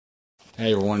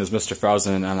Hey everyone, it's Mr.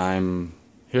 Frozen, and I'm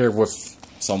here with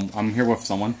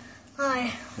someone.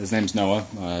 Hi. His name's Noah.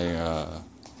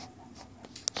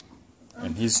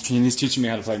 And he's teaching me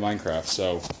how to play Minecraft.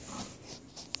 So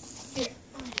Here.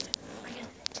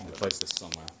 I'm gonna place this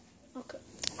somewhere. Okay.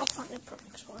 I'll find the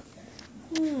perfect spot.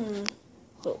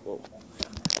 Whoa.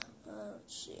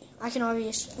 Let's see. I can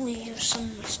obviously use some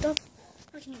of my stuff.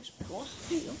 I can use a pillow.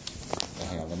 Here you go.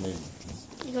 Hang on, let me.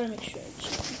 You gotta make sure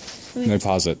it's. Let me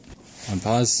pause it.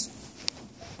 Unpause.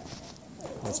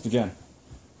 Let's begin.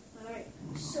 Alright.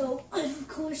 So, of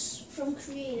course, from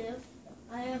Creative,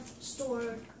 I have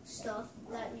stored stuff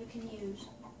that you can use.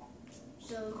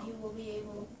 So you will be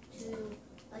able to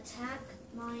attack,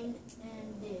 mine,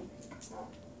 and dig.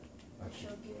 I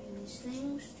shall give you these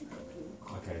things to help you.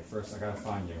 Okay, first I gotta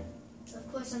find you.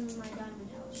 Of course, I'm in my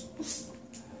diamond house.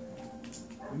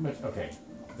 Okay,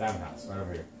 Diamond House, right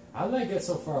over here. How did I get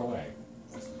so far away?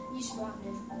 You spawned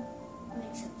in.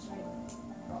 Makes sense, right?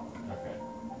 Oh, okay.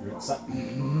 You're inside.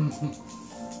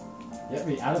 Get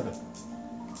me out of it.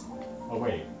 Oh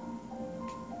wait.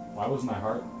 Why wasn't my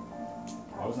heart?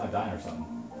 Why wasn't I dying or something?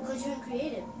 Because you're in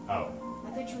Creative. Oh. I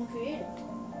put you in Creative.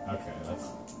 Okay, that's.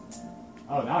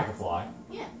 Oh, now I can fly.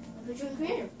 Yeah, I put you in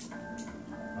Creative.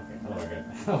 Okay,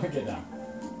 how do I get down?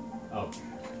 Oh.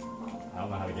 I don't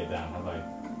know how to get down. How do I?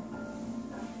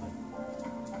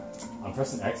 I'm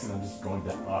pressing X and I'm just going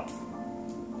up.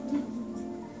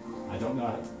 I don't know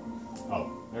how to... Oh,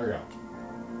 there we go.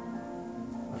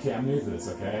 Okay, I'm new to this,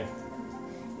 okay?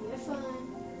 You're fine.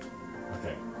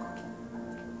 Okay.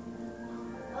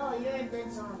 Oh, you're a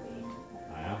dead zombie.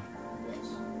 I am? Yes.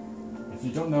 If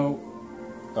you don't know...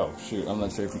 Oh, shoot, I'm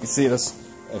not sure if you can see this.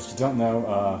 If you don't know,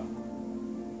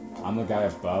 I'm the guy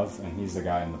above and he's the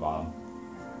guy in the bottom.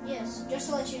 Yes, just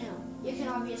to let you know. You can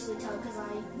obviously tell because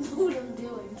I know what I'm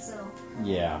doing, so...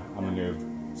 Yeah, I'm a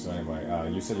noob. So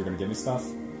anyway, you said you're gonna give me stuff?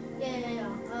 Yeah.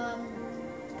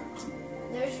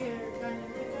 There's your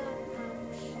diamond pickup.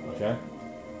 Okay.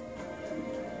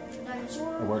 Diamond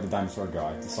sword. Where'd the diamond sword go?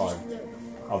 I saw it.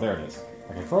 Oh, there it is.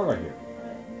 Okay, throw it right here.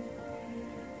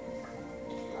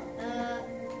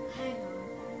 Hang on.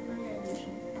 I'm gonna do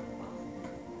something.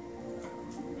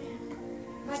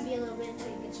 Might be a little bit until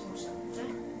you get some more stuff,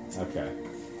 okay? Okay.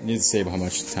 I need to save how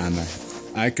much time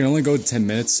I can only go 10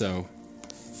 minutes, so...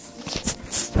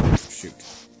 Shoot.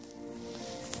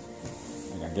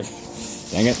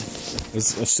 Dang it.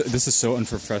 This is so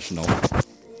unprofessional.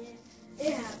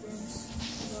 It happens,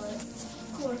 but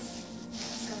of course,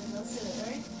 just gotta go through it,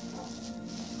 right?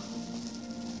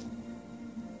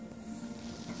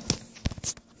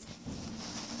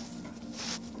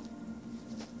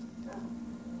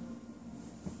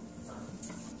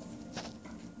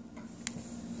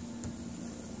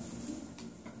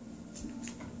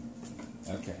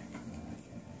 Okay.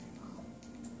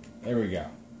 There we go.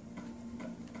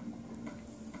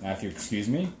 Now, if you excuse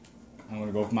me, I'm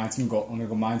gonna go mine some gold. I'm gonna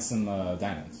go mine some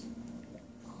diamonds.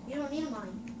 You don't need a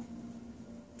mine.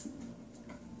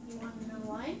 You want to know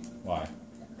why? Why?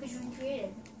 Because you're in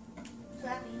Creative. So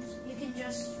that means you can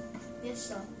just get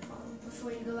stuff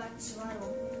before you go back to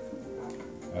survival.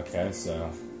 Okay,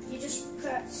 so You just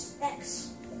press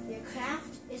X. Your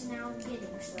craft is now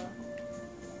getting stuff.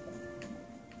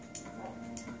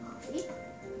 See?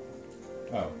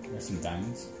 oh, there's some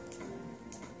diamonds.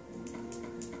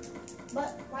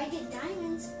 But why get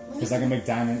diamonds? Because I can make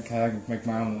diamond. Can I make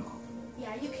my own?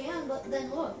 Yeah, you can, but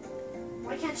then look.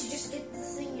 Why can't you just get the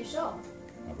thing yourself?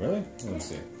 Oh, really? Let me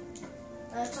see.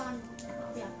 It's on.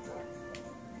 Yeah.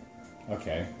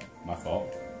 Okay, my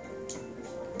fault.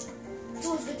 It's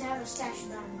always good to have a stash of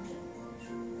diamonds.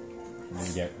 I'm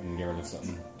gonna get rid of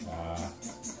something.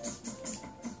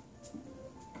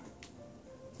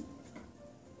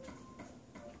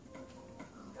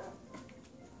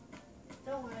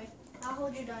 Don't worry. I'll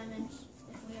hold your diamonds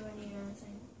if we ever need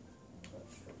anything.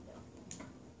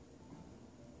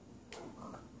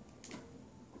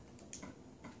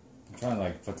 I'm trying to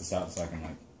like put this out so I can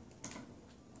like.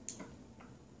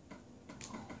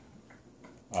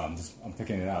 Oh, I'm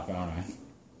picking it up, aren't I?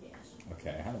 Yes.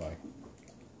 Okay, how do I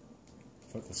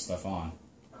put this stuff on?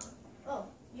 Oh,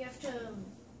 you have to.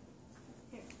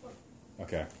 Here, look.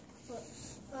 Okay. Look.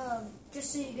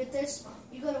 Just so you get this,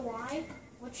 you go to Y,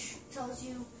 which tells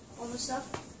you all the stuff.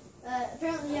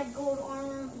 Apparently you have gold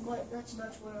armor, but that's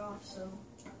about to wear off, so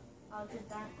I'll put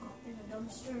that in the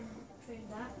dumpster, trade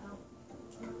that out.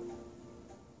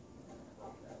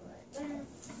 Right there.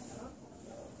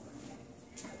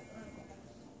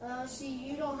 See,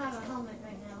 you don't have a helmet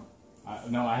right now.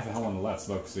 No, I have a helmet on the left.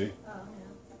 Look, see? Oh,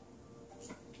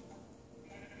 yeah.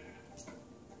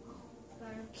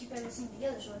 Gotta keep everything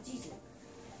together so it's easy.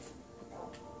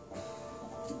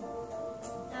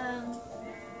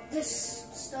 this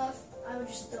stuff, I would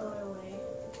just throw it away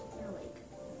in a lake.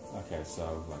 Okay,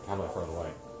 so like, how do I throw it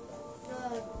away?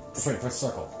 Uh, Wait, press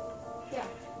circle. yeah,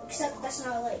 except that's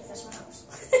not a lake, that's my house.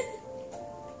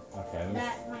 Okay. Let me...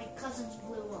 That my cousins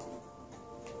blew up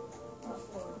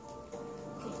before.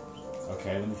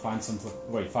 Okay, let me find some.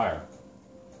 Wait, fire.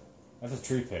 That's a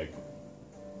tree pig.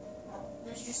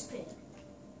 That's just pig.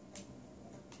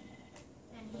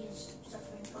 And he's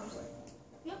suffering from like.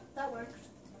 Yep, that worked.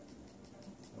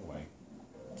 No way.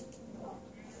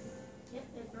 Yep,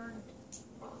 it burned.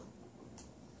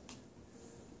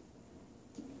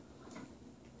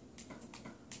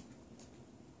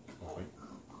 Oh, wait.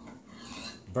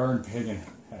 Burn pig in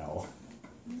hell.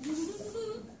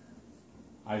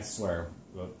 I swear.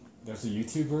 Look, there's a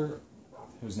YouTuber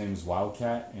whose name is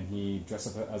Wildcat, and he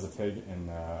dressed up as a pig in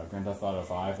Grand Theft Auto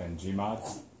 5 and Gmod.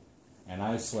 And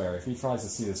I swear, if he tries to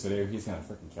see this video, he's gonna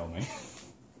freaking kill me.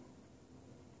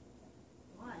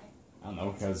 Why? I don't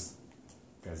know, because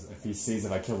if he sees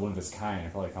that I killed one of his kind,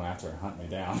 he'll probably come after and hunt me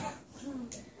down.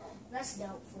 That's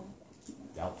doubtful.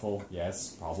 Doubtful,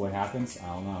 yes, probably happens. I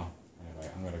don't know.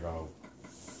 Anyway, I'm gonna go.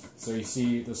 So you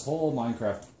see, this whole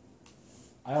Minecraft.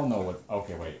 I don't know what.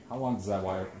 Okay, wait. How long does that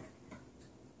wire?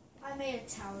 I made a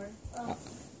tower of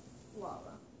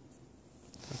lava.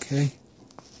 Okay.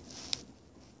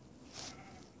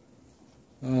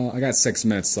 I got 6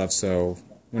 minutes left, so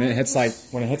when it hits like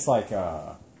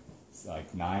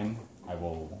 9, I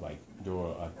will like do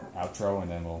a outro, and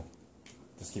then we'll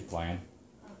just keep playing.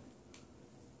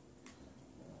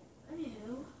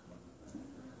 Anywho,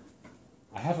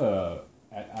 I have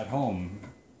at home.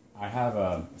 I have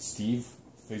a Steve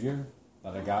figure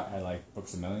that I got at like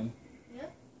Books A Million.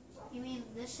 yep. You mean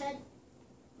this head?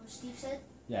 Or Steve's head?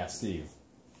 Yeah, Steve.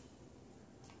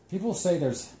 People say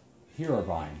there's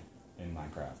Herobrine in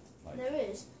Minecraft. Like, There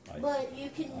is, like, but you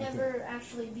can never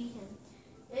actually beat him.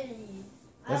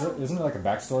 isn't there like a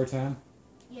backstory to him?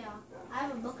 Yeah, I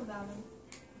have a book about him.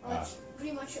 It's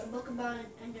pretty much a book about an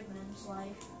Enderman's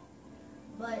life.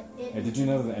 But it... Hey, did you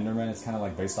know that the Enderman is kind of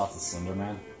like based off the Slender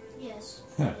Man? Yes,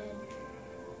 I did.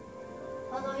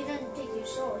 Although he doesn't take your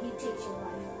soul, he takes your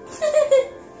life.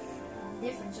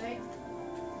 Difference, right?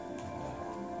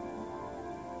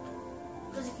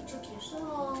 Because if he took your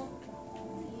soul,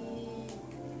 he...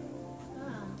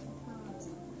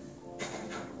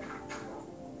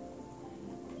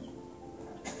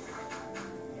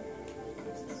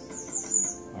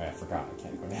 Oh yeah, I forgot. I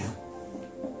can't go down.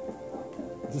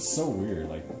 It's just so weird.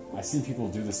 Like, I see people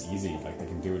do this easy. Like, they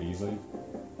can do it easily.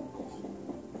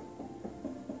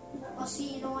 Oh,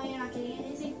 see, you know why you're not getting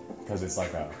anything? Because it's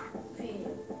like a...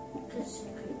 Creative. Because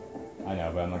you're creative. I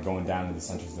know, but I'm like going down into the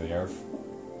centers of the earth.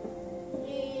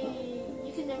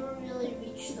 You can never really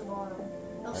reach the bottom.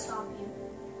 They'll stop you.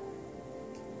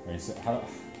 Wait, so how...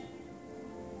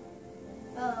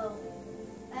 Oh,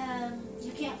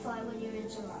 you can't fly when you're in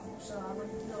survival, so I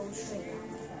wouldn't go straight down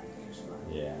like that in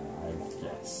survival. Yeah, I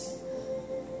guess.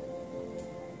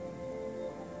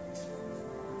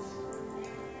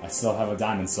 I still have a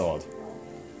diamond sword.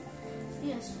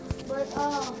 Yes, but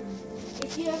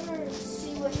if you ever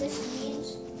see what this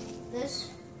means,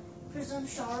 this prism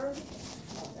shard,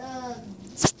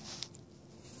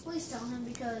 please tell him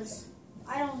because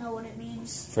I don't know what it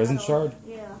means. Prison at all. shard?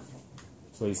 Yeah.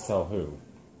 Please tell who.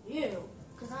 You,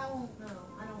 because I won't know.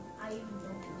 I even don't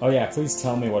know. Oh yeah, please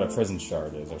tell me what a prison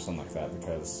shard is or something like that,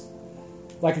 because...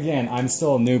 Like again, I'm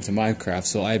still a noob to Minecraft,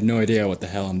 so I have no idea what the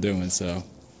hell I'm doing, so...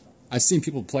 I've seen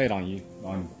people play it on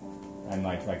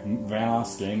like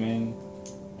Vanos Gaming,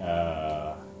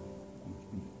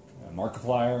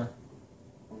 Markiplier,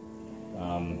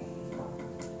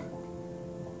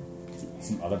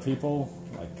 some other people,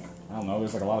 like, I don't know,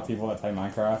 there's like a lot of people that play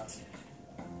Minecraft.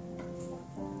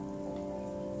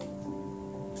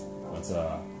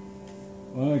 But,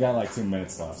 we only got like 2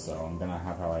 minutes left, so I'm gonna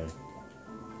have probably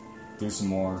do some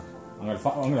more. I'm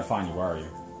gonna find you, where are you?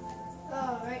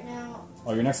 Oh, right now.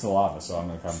 Oh, you're next to the lava, so I'm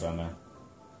gonna come down there.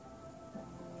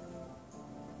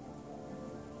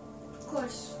 Of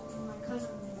course, when my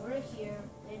cousins were here,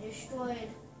 they destroyed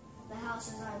the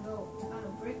houses I built out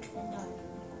of brick and diamond.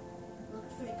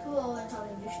 Looked pretty cool until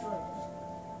they destroyed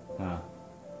it. Huh.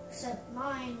 Except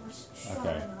mine was strong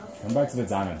Okay. enough. Come back to the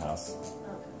diamond house.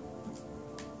 Okay.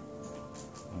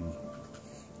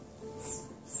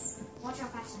 Watch how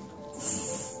fast I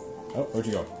go. Oh, where'd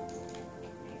you go?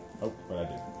 Oh, what'd I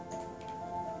do?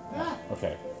 Ah,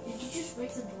 Okay. did you just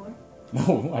break the door?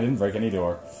 No, I didn't break any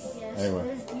door. Yes.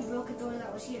 Anyway. You broke a door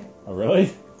that was here. Oh,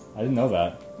 really? I didn't know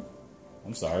that.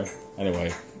 I'm sorry.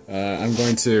 Anyway, I'm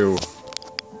going to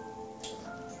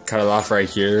cut it off right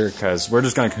here because we're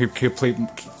just gonna keep playing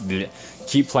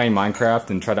Minecraft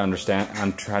and try to understand.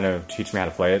 I'm trying to teach me how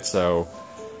to play it. So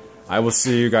I will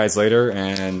see you guys later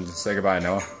and say goodbye,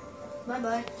 Noah. Bye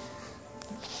bye.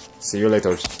 See you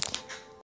later.